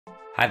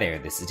Hi there,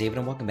 this is David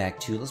and welcome back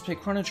to Let's Play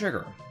Chrono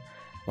Trigger.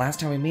 Last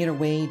time we made our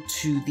way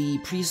to the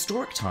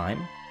prehistoric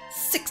time,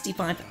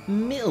 65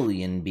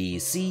 million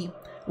BC.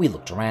 We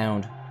looked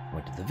around,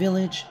 went to the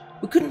village.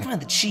 We couldn't find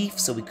the chief,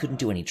 so we couldn't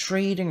do any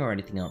trading or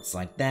anything else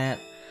like that.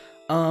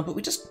 But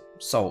we just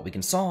saw what we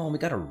can saw, and we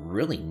got a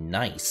really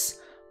nice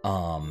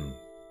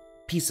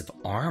piece of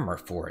armor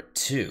for it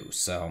too.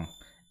 So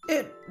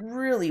it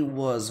really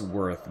was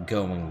worth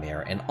going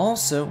there. And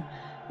also,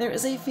 there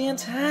is a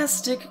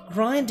fantastic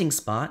grinding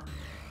spot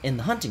in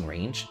the hunting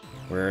range,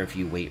 where if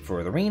you wait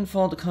for the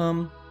rainfall to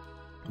come,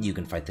 you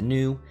can fight the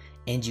new,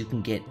 and you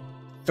can get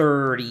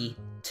 30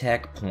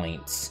 tech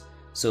points.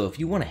 So if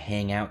you want to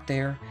hang out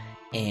there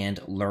and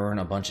learn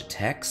a bunch of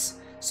techs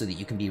so that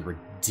you can be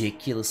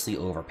ridiculously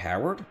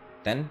overpowered,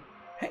 then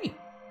hey,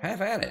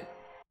 have at it.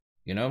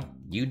 You know,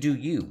 you do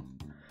you.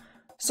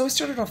 So I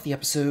started off the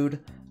episode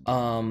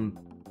kind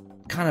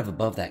of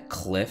above that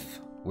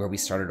cliff where we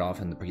started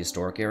off in the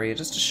prehistoric area,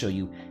 just to show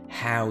you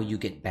how you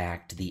get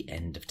back to the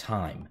end of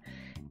time.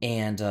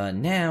 And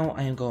now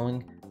I am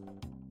going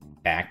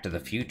back to the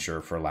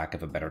future, for lack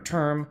of a better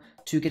term,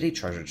 to get a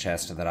treasure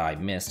chest that I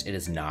missed. It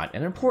is not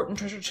an important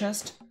treasure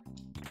chest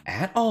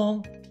at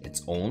all.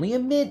 It's only a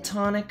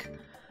mid-tonic,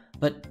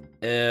 but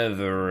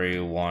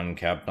everyone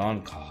kept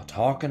on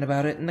talking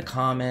about it in the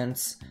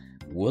comments,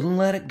 wouldn't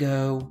let it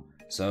go,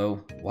 so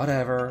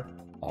whatever,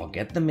 I'll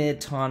get the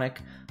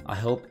mid-tonic. I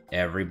hope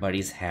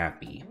everybody's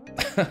happy.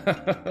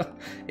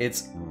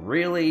 It's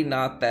really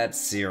not that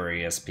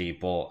serious,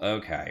 people.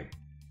 Okay.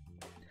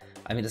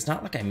 I mean, it's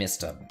not like I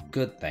missed a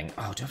good thing.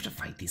 Oh, do I have to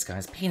fight these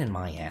guys? Pain in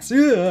my ass.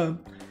 Yeah.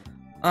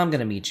 I'm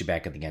gonna meet you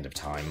back at the end of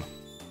time.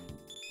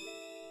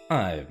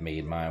 I've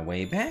made my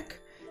way back.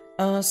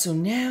 So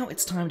now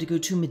it's time to go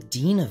to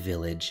Medina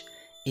Village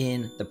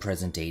in the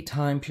present day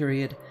time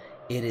period.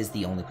 It is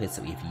the only place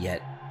that we've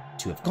yet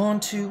to have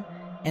gone to.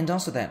 And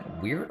also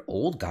that weird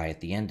old guy at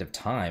the end of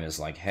time is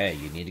like, hey,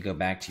 you need to go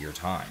back to your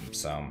time.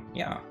 So,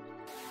 yeah.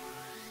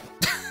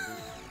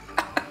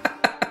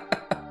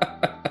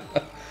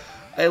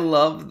 I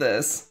love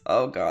this.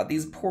 Oh god,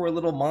 these poor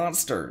little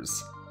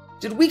monsters.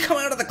 Did we come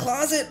out of the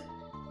closet?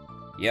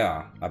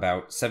 Yeah,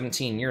 about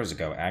 17 years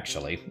ago,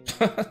 actually.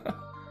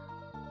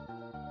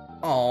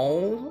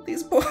 Oh,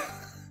 these poor...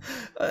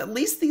 At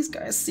least these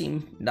guys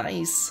seem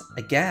nice,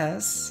 I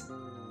guess.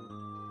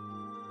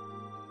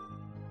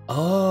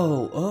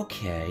 Oh,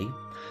 okay.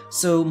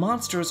 So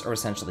monsters are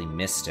essentially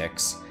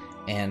mystics,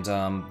 and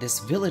this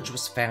village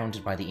was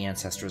founded by the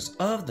ancestors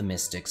of the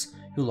mystics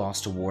who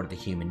lost a war to the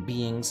human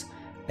beings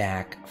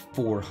back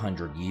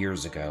 400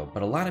 years ago,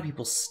 but a lot of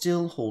people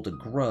still hold a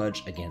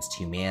grudge against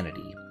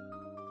humanity.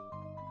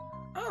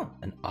 Oh,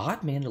 an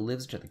odd man who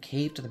lives near the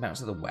cave to the mountains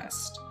of the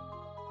west.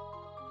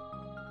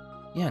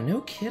 Yeah,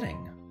 no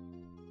kidding.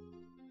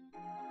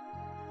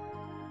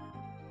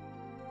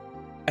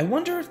 I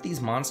wonder if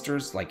these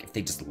monsters, like, if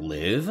they just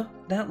live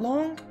that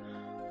long,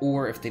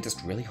 or if they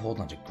just really hold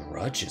on to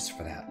grudges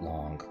for that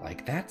long.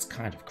 Like, that's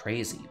kind of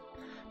crazy.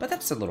 But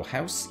that's a little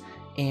house,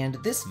 and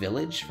this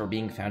village, for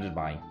being founded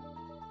by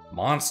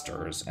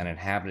monsters and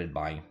inhabited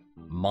by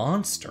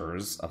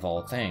monsters, of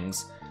all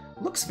things,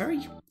 looks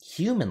very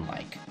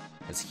human-like.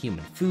 It has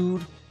human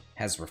food,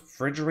 has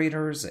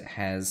refrigerators, it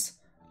has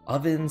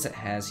ovens, it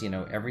has, you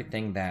know,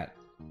 everything that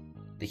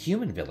the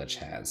human village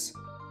has.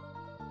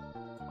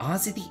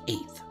 Ozzy the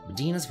Eighth,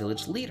 Medina's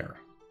village leader.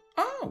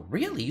 Oh,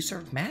 really? You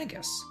served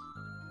Magus?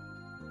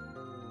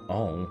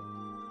 Oh.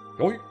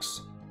 Yikes.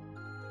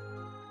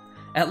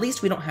 At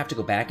least we don't have to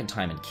go back in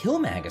time and kill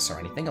Magus or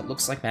anything. It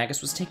looks like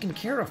Magus was taken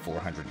care of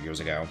 400 years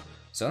ago.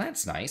 So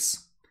that's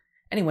nice.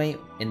 Anyway,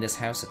 in this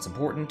house, it's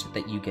important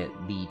that you get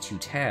the 2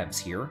 tabs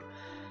here.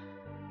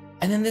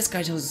 And then this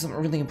guy tells us something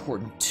really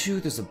important too.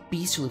 There's a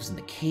beast who lives in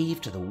the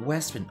cave to the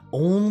west, and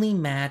only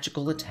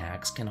magical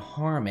attacks can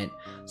harm it.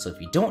 So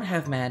if you don't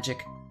have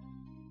magic,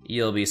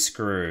 you'll be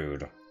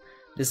screwed.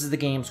 This is the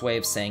game's way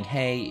of saying,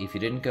 hey, if you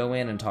didn't go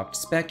in and talk to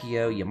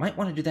Specchio, you might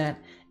want to do that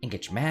and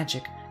get your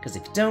magic, because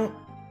if you don't,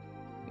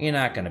 you're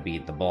not going to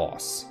beat the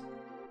boss.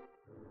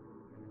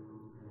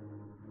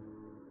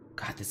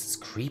 God, this is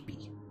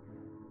creepy.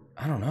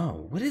 I don't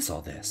know. What is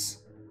all this?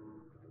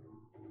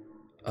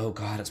 Oh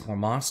god, it's more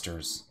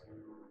monsters.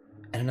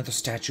 And another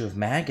statue of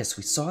Magus.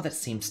 We saw that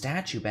same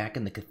statue back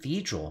in the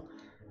cathedral,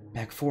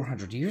 back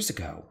 400 years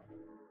ago.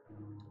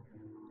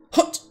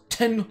 Hut!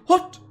 10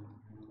 hut!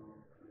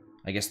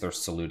 I guess they're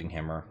saluting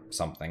him or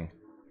something.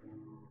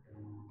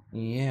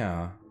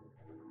 Yeah.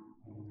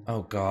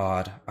 Oh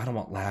god, I don't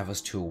want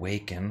Lavos to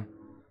awaken.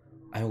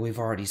 We've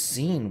already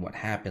seen what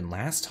happened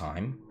last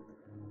time.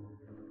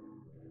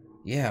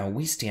 Yeah,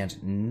 we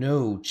stand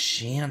no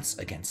chance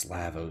against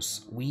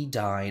Lavos. We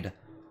died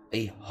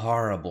a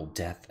horrible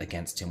death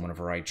against him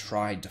whenever I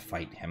tried to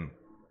fight him.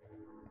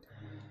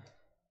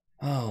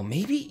 Oh,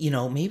 maybe, you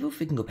know, maybe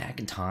if we can go back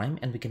in time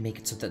and we can make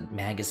it so that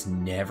Magus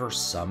never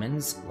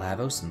summons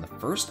Lavos in the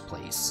first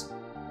place,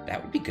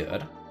 that would be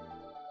good.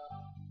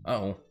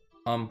 Oh,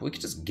 we could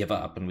just give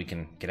up and we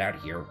can get out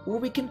of here, or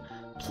we can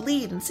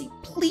plead and say,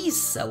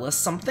 please sell us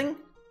something.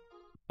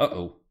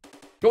 Uh-oh.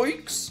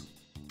 Yikes!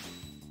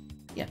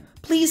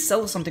 Please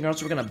sell us something or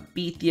else we're gonna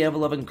beat the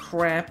ever-loving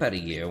crap out of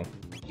you.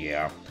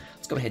 Yeah.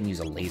 Let's go ahead and use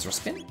a laser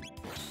spin.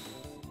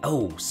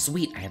 Oh,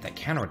 sweet, I have that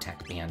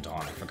counterattack band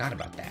on. I forgot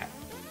about that.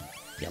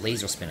 Yeah,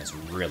 laser spin is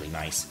really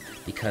nice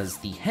because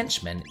the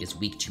henchman is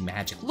weak to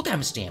magic. Look how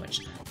much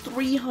damage.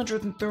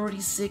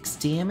 336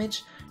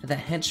 damage to the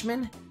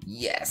henchman?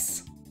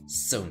 Yes.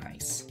 So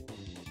nice.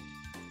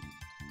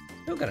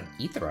 Oh, got an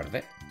ether out of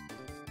it.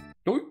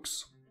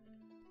 Doinks.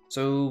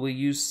 So, will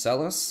you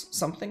sell us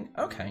something?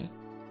 Okay.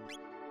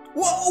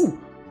 Whoa!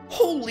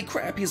 Holy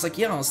crap, he's like,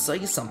 yeah, I'll sell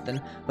you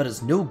something, but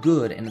it's no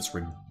good and it's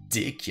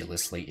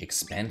ridiculously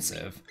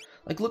expensive.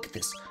 Like, look at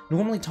this.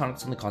 Normally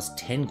tonics only cost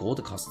 10 gold,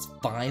 it costs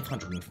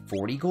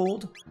 540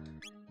 gold?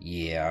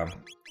 Yeah,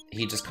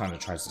 he just kind of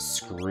tries to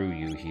screw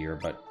you here,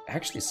 but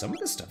actually some of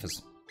this stuff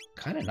is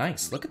kind of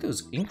nice. Look at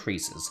those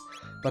increases,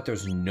 but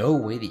there's no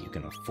way that you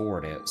can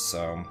afford it,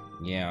 so,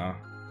 yeah.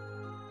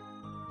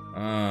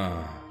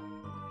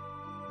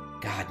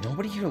 God,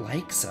 nobody here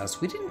likes us.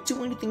 We didn't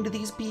do anything to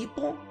these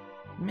people.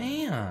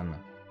 Man.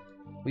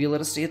 Will you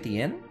let us stay at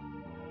the inn?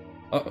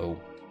 Uh-oh.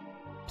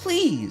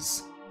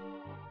 Please!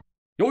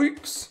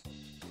 Yoinks!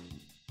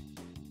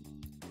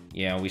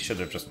 Yeah, we should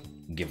have just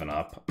given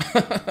up.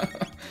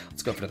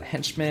 Let's go for the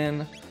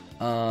henchman.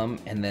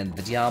 And then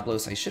the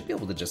Diablos I should be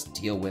able to just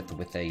deal with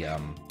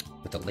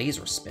a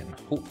laser spin,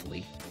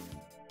 hopefully.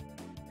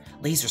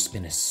 Laser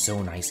spin is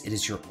so nice. It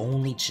is your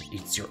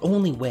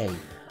only way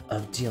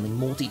of dealing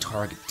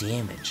multi-target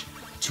damage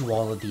to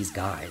all of these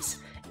guys.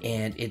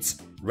 And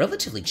it's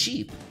relatively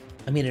cheap.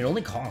 I mean, it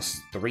only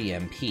costs 3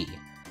 MP.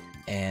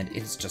 And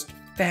it's just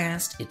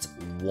fast. It's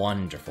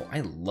wonderful. I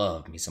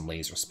love me some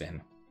laser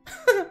spin.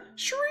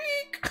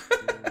 Shriek!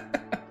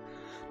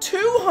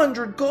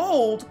 200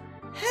 gold?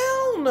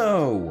 Hell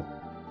no!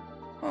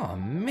 Oh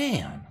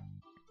man.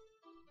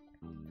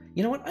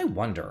 You know what? I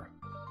wonder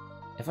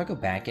if I go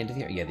back into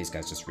the... Yeah, these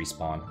guys just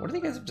respawn. What do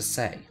they guys have to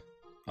say?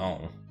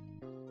 Oh.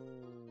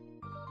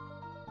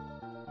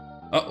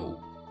 Uh-oh.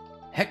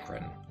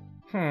 Hecarim.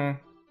 I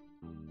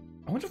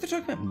wonder if they're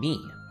talking about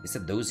me. They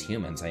said those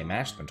humans. I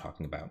imagine they're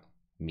talking about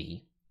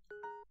me.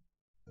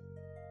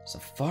 So,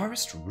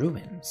 forest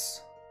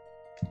ruins.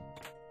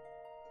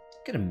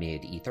 Get a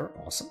mid-ether.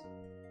 Awesome.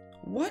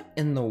 What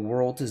in the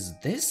world is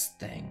this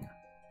thing?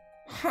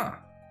 Huh.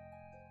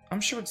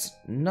 I'm sure it's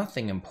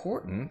nothing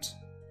important.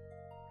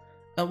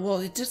 Well,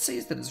 it did say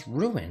that it's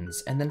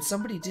ruins, and then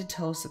somebody did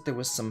tell us that there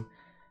was some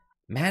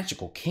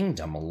magical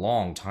kingdom a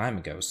long time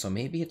ago, so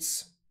maybe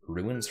it's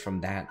ruins from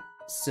that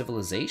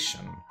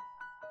civilization.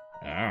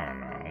 I don't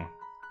know.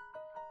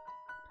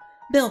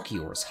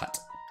 Melchior's hut.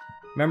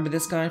 Remember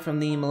this guy from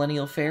the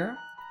Millennial Fair?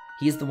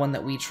 He's the one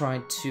that we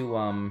tried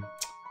to,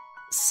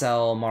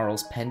 sell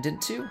Marl's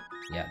pendant to?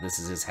 Yeah, this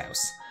is his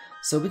house.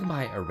 So we can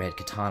buy a red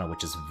katana,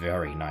 which is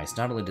very nice.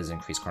 Not only does it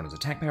increase Chrono's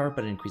attack power,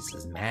 but it increases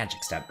his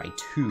magic stat by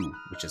 2,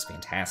 which is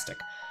fantastic.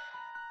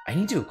 I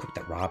need to equip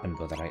that robin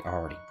bow that I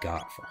already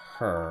got for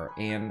her,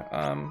 and,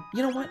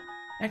 you know what?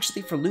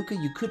 Actually, for Luca,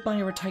 you could buy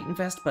her a Titan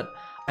vest, but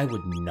I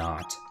would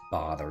not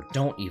bother.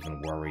 Don't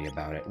even worry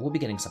about it. We'll be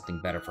getting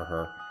something better for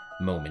her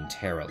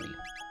momentarily.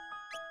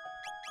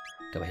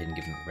 Go ahead and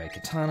give him the red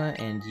katana,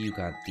 and you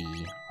got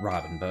the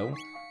robin bow.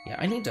 Yeah,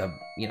 I need to,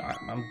 you know,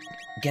 I'm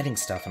getting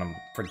stuff, and I'm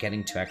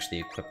forgetting to actually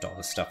equip all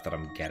the stuff that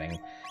I'm getting.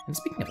 And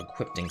speaking of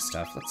equipping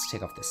stuff, let's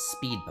take off this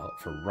speed belt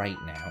for right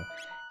now.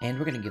 And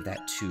we're going to give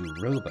that to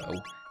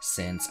Robo,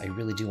 since I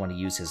really do want to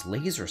use his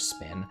laser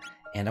spin,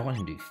 and I want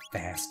him to be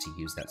fast to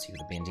use that. So you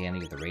have the bandana,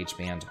 you have the rage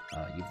band,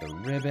 you have the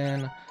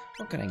ribbon.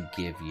 What can I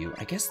give you?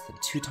 I guess the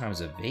 2 times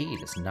evade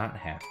is not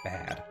half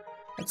bad.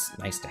 That's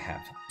nice to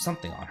have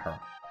something on her.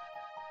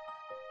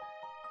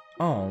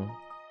 Oh,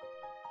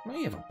 well,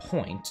 you have a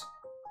point.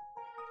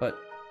 But,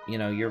 you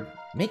know, you're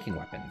making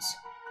weapons.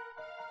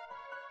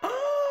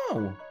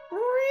 Oh,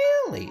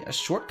 really? A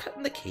shortcut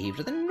in the cave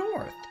to the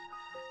north.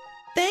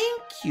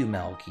 Thank you,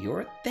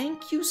 Melchior.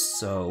 Thank you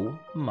so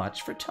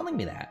much for telling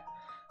me that.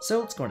 So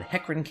let's go into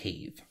Hecarim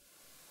Cave.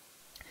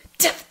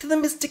 Death to the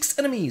Mystic's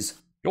enemies!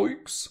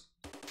 Yoinks!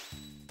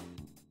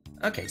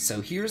 Okay,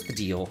 so here's the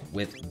deal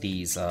with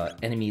these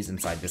enemies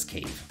inside this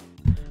cave.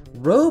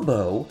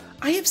 Robo,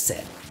 I have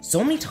said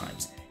so many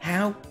times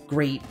how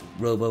great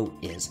Robo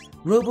is.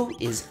 Robo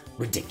is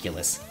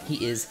ridiculous.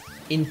 He is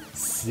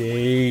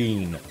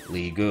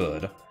insanely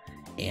good.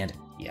 And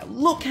yeah,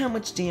 look how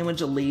much damage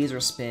a laser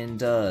spin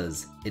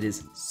does. It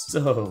is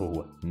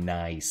so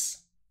nice.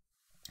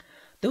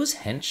 Those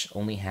hench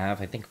only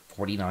have, I think,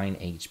 49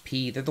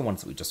 HP. They're the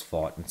ones that we just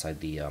fought inside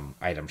the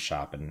item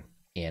shop and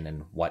inn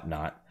and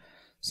whatnot.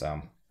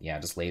 So yeah,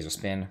 just laser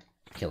spin,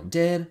 kill him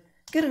dead,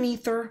 get an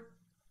ether.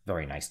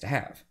 Very nice to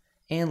have.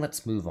 And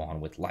let's move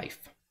on with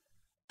life.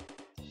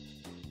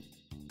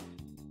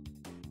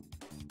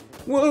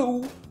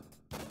 Whoa!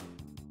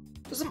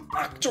 There's some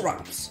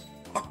Octorots!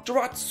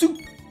 Octorot soup!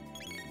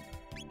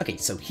 Okay,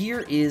 so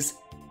here is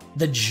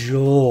the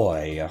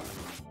joy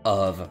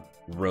of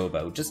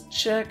Robo. Just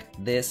check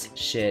this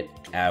shit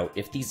out.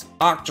 If these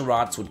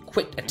Octorots would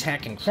quit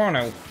attacking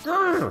Chrono...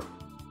 Grr!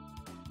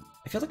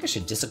 I feel like I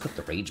should disequip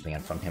the Rage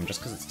Band from him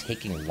just because it's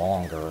taking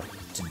longer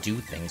to do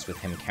things with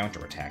him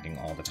counterattacking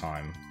all the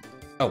time.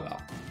 Oh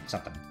well, it's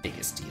not the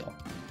biggest deal.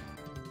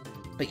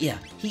 But yeah,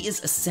 he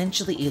is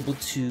essentially able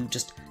to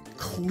just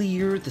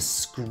clear the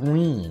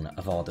screen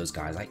of all those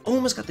guys. I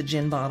almost got the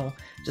Gin Bottle,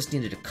 just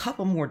needed a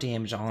couple more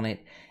damage on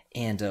it,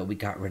 and we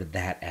got rid of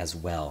that as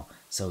well.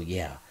 So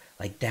yeah,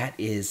 like that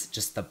is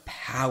just the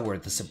power,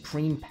 the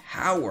supreme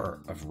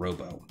power of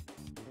Robo.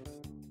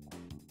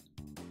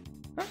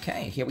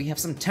 Okay, here we have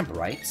some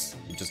Temporites,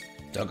 who just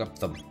dug up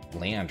the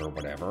land or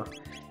whatever.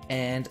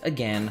 And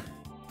again,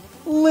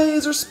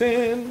 Laser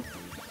Spin!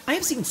 I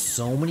have seen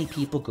so many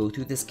people go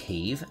through this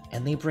cave,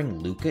 and they bring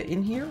Luca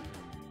in here,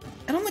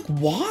 and I'm like,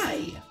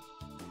 why?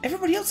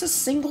 Everybody else has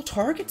single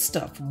target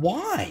stuff,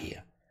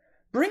 why?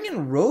 Bring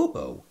in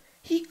Robo,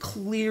 he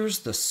clears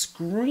the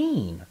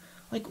screen.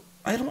 Like,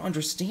 I don't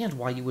understand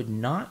why you would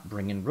not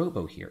bring in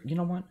Robo here. You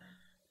know what?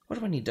 What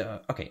do I need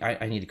to... Okay,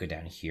 I need to go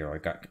down here. I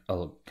got a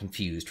little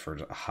confused for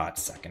a hot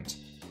second.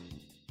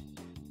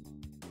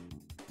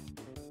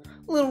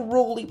 Little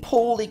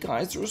roly-poly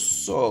guys are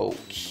so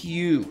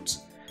cute.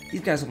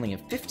 These guys only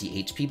have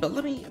 50 HP, but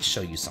let me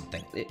show you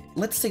something.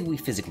 Let's say we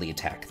physically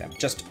attack them,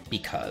 just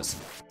because.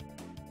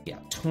 Yeah,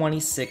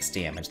 26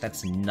 damage,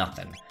 that's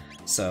nothing.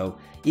 So,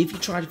 if you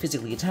try to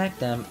physically attack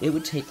them, it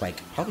would take, like,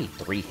 probably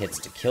 3 hits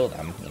to kill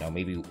them. You know,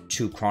 maybe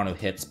 2 Chrono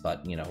hits,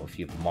 but, you know, if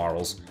you have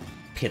Marl's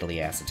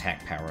piddly-ass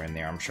attack power in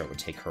there, I'm sure it would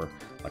take her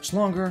much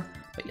longer.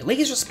 But you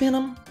laser spin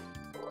them,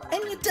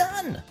 and you're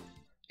done!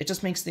 It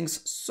just makes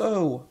things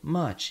so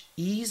much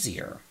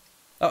easier.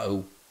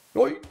 Uh-oh.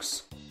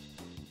 Yikes.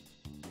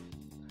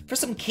 For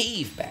some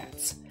cave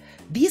bats.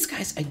 These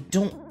guys, I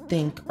don't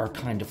think are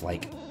kind of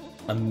like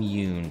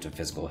immune to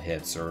physical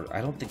hits, or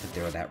I don't think that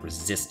they're that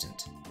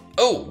resistant.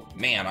 Oh,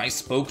 man, I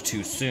spoke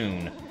too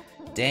soon.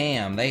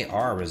 Damn, they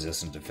are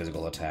resistant to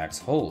physical attacks.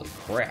 Holy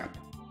crap.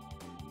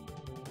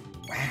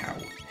 Wow,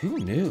 who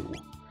knew?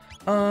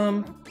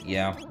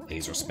 Yeah,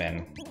 laser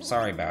spin.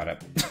 Sorry about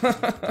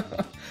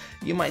it.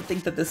 You might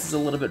think that this is a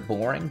little bit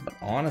boring, but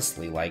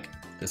honestly, like,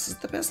 this is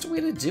the best way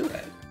to do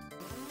it.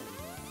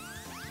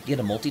 Get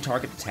a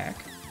multi-target attack?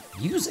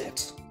 Use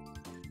it!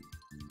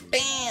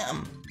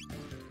 Bam!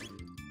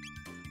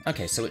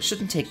 Okay, so it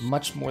shouldn't take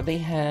much more. They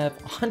have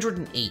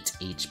 108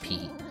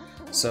 HP.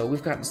 So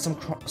we've got some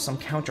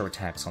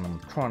counterattacks on them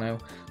with Chrono,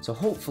 so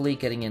hopefully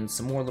getting in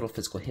some more little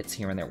physical hits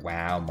here and there.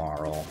 Wow,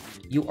 Marl,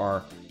 you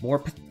are more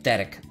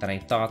pathetic than I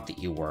thought that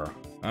you were.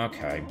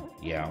 Okay,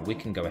 yeah, we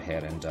can go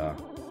ahead and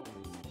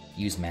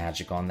use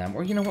magic on them.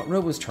 Or you know what,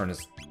 Robo's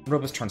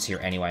turn's here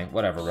anyway.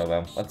 Whatever,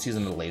 Robo. Let's use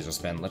another laser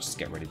spin. Let's just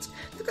get rid of it.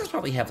 These guys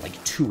probably have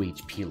like 2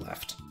 HP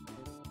left.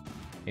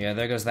 Yeah,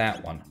 there goes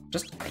that one.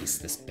 Just ice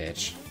this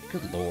bitch.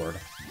 Good lord.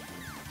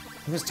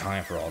 It was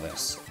time for all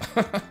this.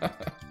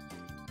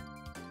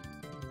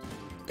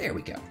 There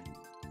we go.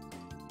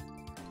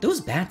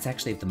 Those bats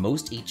actually have the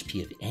most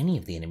HP of any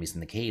of the enemies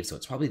in the cave, so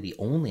it's probably the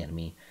only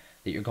enemy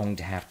that you're going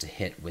to have to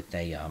hit with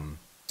a,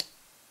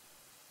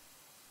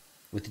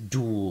 with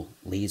dual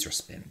laser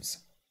spins.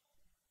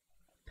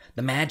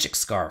 The Magic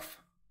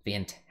Scarf.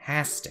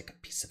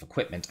 Fantastic piece of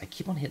equipment. I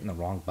keep on hitting the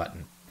wrong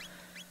button.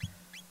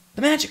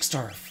 The Magic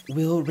Scarf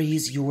will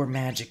raise your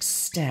magic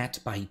stat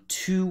by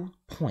 2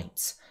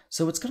 points.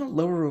 So it's going to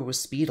lower your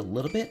speed a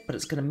little bit, but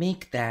it's going to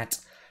make that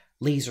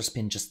laser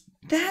spin just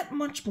that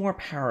much more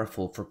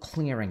powerful for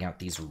clearing out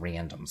these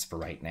randoms for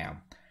right now.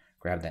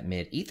 Grab that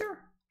mid-ether.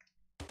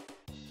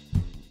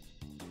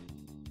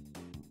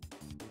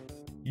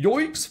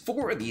 Yoinks,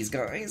 4 of these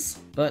guys.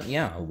 But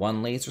yeah,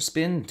 1 laser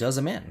spin does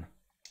him in.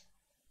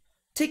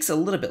 Takes a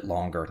little bit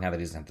longer now that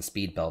he doesn't have the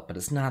speed belt, but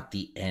it's not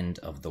the end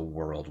of the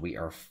world. We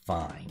are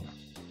fine.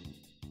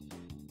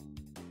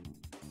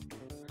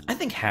 I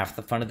think half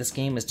the fun of this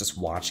game is just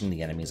watching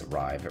the enemies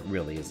arrive. It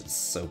really is. It's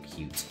so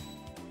cute.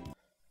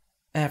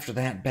 After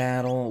that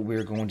battle,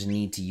 we're going to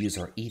need to use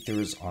our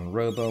ethers on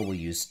Robo. We'll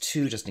use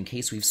 2 just in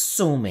case. We have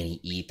so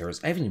many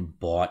ethers. I haven't even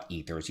bought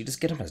ethers. You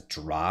just get them as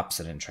drops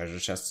and in treasure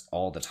chests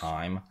all the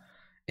time.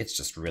 It's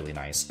just really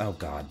nice. Oh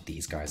god,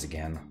 these guys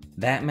again.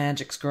 That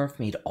magic scarf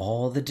made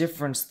all the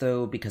difference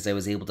though, because I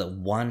was able to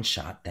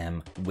one-shot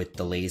them with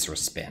the laser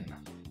spin.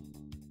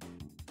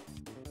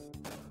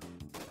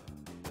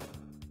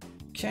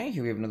 Okay,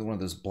 here we have another one of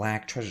those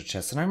black treasure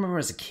chests, and I remember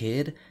as a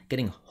kid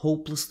getting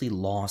hopelessly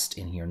lost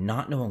in here,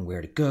 not knowing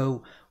where to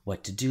go,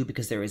 what to do,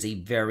 because there is a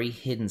very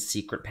hidden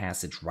secret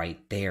passage right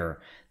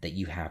there that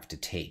you have to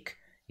take.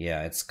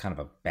 Yeah, it's kind of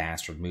a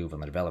bastard move on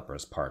the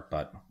developer's part,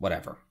 but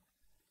whatever.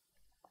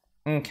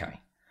 Okay,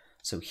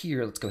 so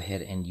here, let's go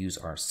ahead and use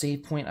our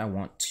save point. I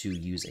want to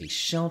use a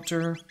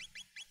shelter.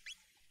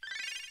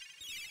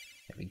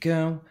 There we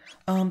go.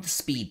 The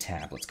speed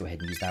tab, let's go ahead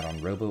and use that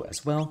on Robo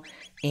as well.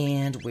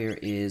 And where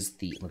is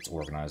the, let's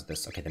organize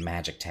this. Okay, the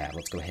magic tab,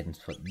 let's go ahead and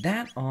put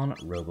that on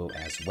Robo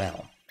as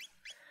well.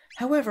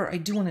 However, I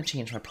do want to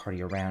change my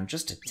party around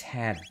just a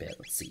tad bit.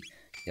 Let's see,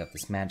 we got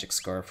this magic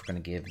scarf. We're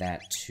going to give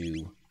that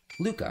to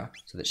Luca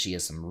so that she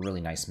has some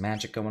really nice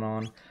magic going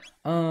on.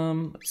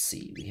 Let's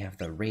see, we have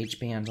the rage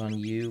band on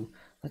you.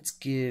 let's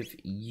give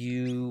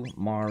you,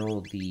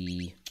 Marl,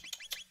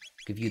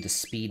 give you the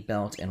speed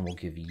belt, and we'll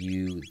give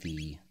you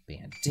the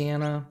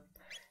bandana.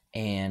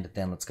 And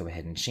then let's go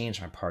ahead and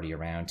change my party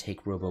around,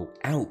 take Robo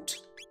out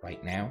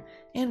right now,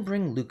 and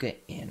bring Luca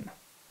in.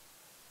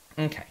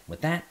 Okay,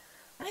 with that,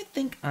 I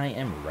think I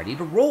am ready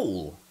to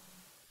roll.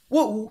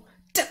 Whoa!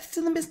 Death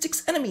to the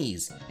Mystic's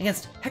enemies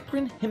against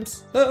Hecarim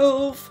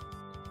himself!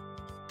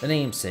 The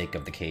namesake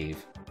of the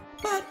cave.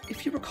 But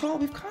if you recall,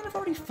 we've kind of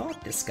already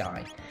fought this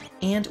guy.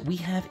 And we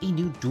have a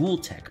new dual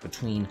tech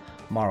between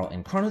Marl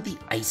and Chrono, the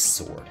Ice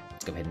Sword.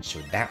 Let's go ahead and show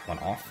that one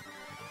off.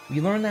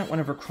 We learned that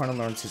whenever Chrono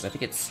learns his, I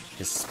think it's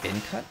his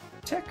spin cut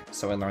tech.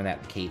 So I learned that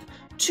in cave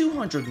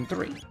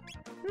 203.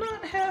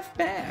 Not half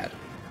bad.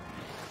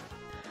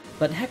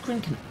 But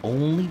Hecarim can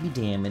only be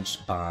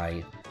damaged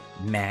by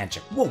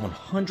magic. Whoa,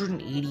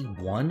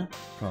 181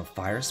 from a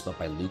fire spell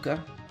by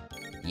Luca?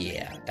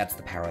 Yeah, that's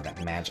the power of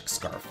that magic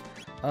scarf.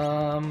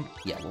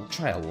 Yeah, we'll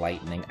try a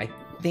lightning. I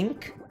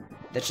think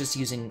that's just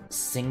using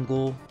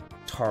single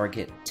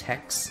target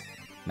techs,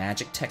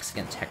 magic techs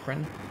against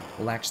Hecarim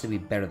will actually be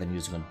better than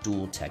using a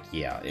dual tech.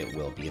 Yeah, it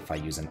will be if I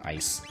use an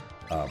ice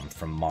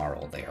from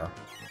Marl there.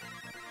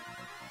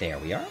 There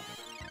we are.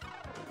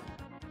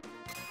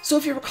 So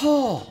if you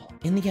recall,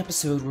 in the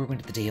episode we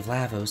went to the Day of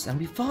Lavos and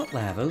we fought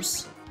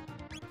Lavos.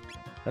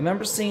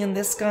 Remember seeing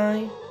this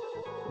guy?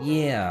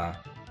 Yeah.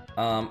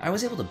 I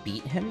was able to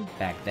beat him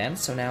back then,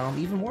 so now I'm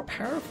even more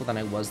powerful than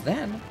I was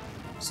then.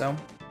 So,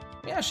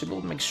 yeah, I should be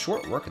able to make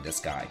short work of this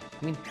guy.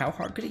 I mean, how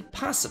hard could he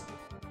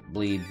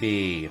possibly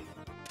be?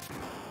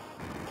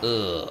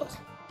 Ugh.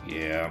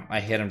 Yeah,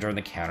 I hit him during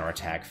the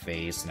counterattack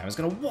phase, and I was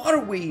gonna water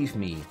wave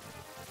me.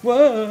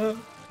 Whoa!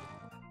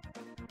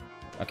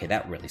 Okay,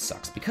 that really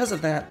sucks. Because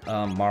of that,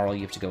 Marl,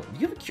 you have to go...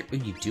 You have a cure.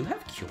 You do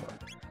have cure.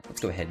 Let's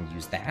go ahead and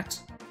use that.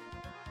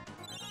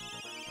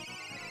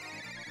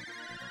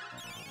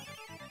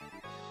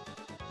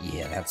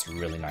 Yeah, that's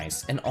really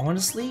nice. And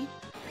honestly...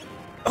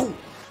 Oh,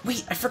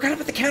 wait, I forgot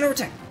about the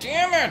counterattack.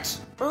 Damn it!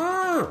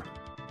 Urgh!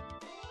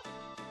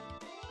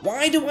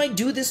 Why do I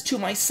do this to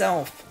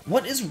myself?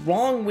 What is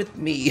wrong with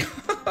me?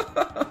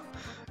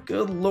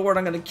 Good lord,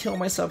 I'm gonna kill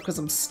myself because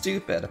I'm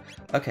stupid.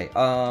 Okay,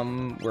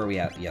 where are we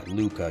at? Yeah,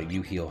 Luca,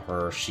 you heal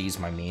her. She's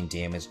my main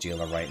damage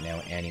dealer right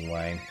now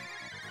anyway.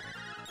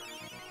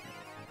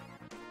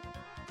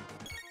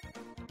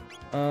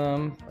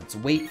 Let's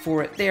wait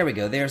for it. There we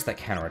go. There's that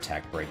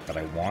counterattack break that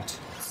I want.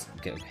 Let's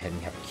go ahead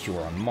and have a cure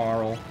on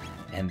Marl,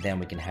 and then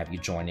we can have you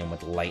join in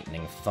with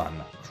lightning fun,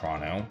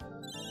 Chrono.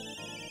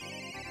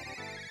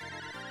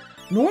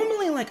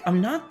 Normally, like,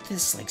 I'm not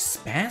this, like,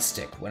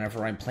 spastic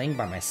whenever I'm playing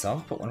by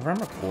myself, but whenever I'm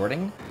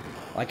recording,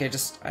 like,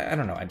 I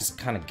don't know, I just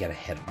kind of get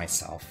ahead of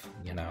myself,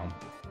 you know?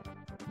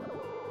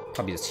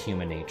 Probably just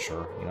human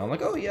nature, you know? I'm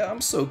like, oh yeah,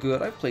 I'm so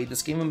good, I've played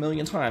this game a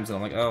million times, and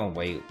I'm like, oh,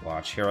 wait,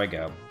 watch, here I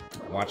go.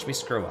 Watch me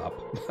screw up.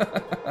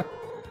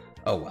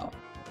 Oh well.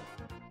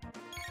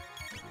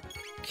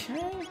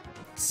 Okay,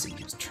 let's see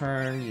his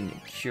turn, you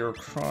need Cure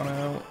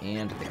Chrono,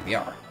 and there we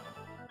are.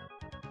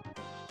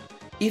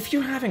 If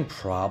you're having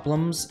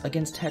problems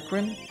against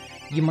Hecarim,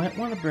 you might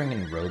want to bring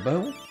in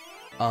Robo,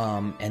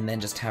 and then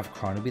just have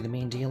Chrono be the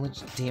main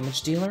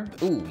damage dealer.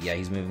 Ooh, yeah,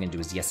 he's moving into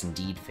his Yes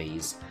Indeed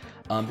phase,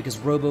 because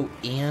Robo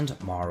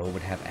and Marl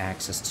would have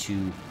access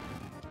to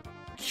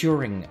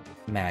curing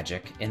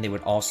magic, and they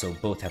would also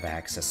both have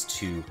access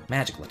to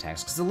magical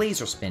attacks, because the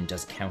laser spin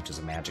does count as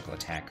a magical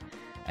attack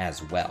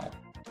as well.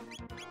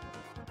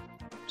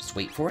 Just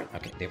wait for it.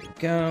 Okay, there we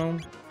go.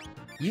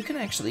 You can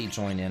actually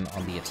join in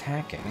on the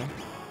attacking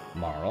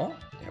Marl.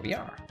 There we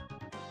are.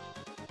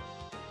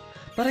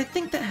 But I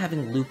think that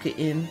having Luca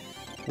in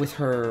with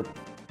her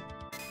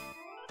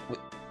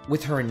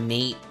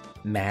innate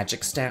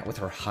magic stat, with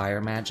her higher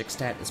magic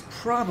stat, is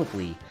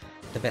probably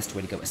the best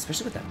way to go,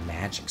 especially with that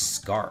magic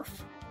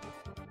scarf.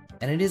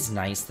 And it is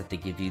nice that they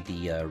give you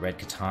the red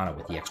katana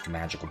with the extra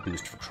magical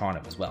boost for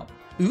Chrono as well.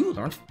 Ooh,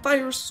 learned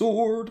Fire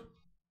Sword!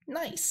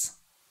 Nice!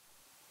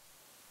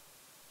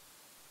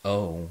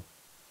 Oh.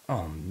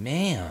 Oh,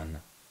 man.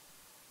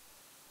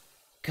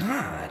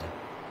 God.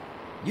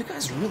 You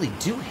guys really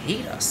do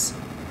hate us.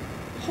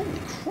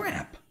 Holy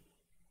crap.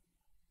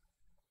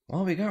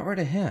 Well, we got rid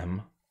of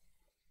him.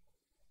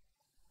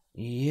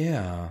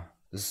 Yeah,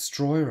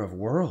 Destroyer of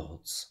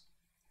Worlds.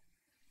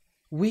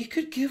 We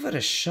could give it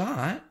a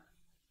shot.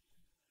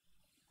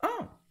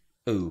 Oh,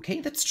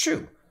 okay, that's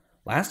true.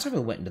 Last time we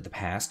went into the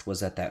past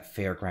was at that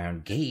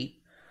fairground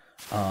gate.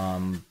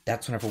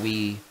 That's whenever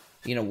we,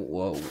 we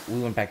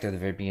went back to the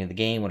very beginning of the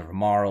game, whenever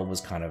Marl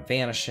was kind of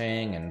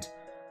vanishing, and,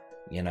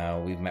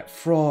 we've met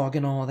Frog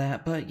and all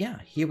that, but yeah,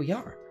 here we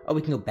are. Oh,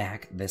 we can go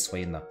back this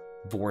way in the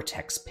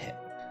Vortex Pit.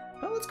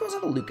 Well, let's go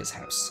to Luca's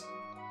house.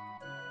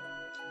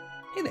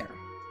 Hey there.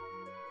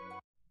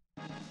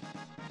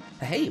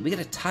 Hey, we got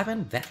a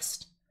Taiwan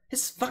vest.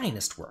 His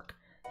finest work.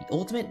 The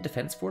ultimate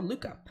defense for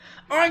Luca.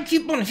 I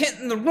keep on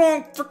hitting the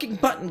wrong freaking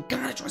button.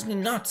 God, it drives me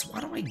nuts. Why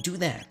do I do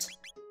that?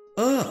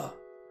 Ugh.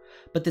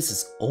 But this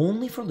is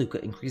only for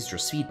Luca. Increases her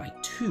speed by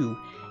 2,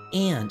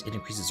 and it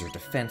increases her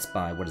defense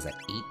by, 8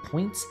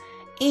 points?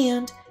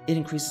 And It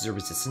increases her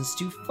resistance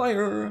to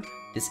fire.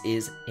 This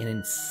is an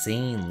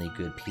insanely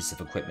good piece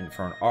of equipment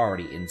for an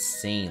already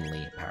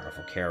insanely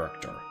powerful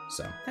character,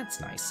 so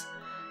that's nice.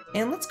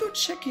 And let's go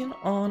check in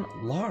on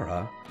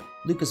Lara,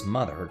 Luca's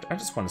mother. I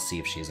just want to see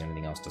if she has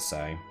anything else to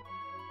say.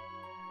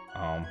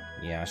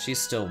 Yeah, she's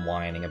still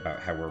whining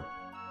about how we're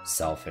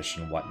selfish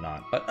and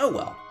whatnot, but oh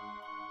well.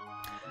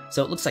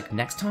 So it looks like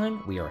next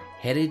time we are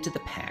headed to the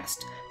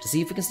past to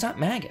see if we can stop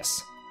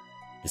Magus.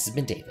 This has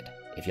been David.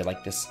 If you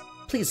like this,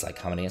 please like,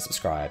 comment, and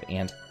subscribe,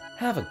 and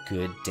have a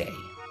good day.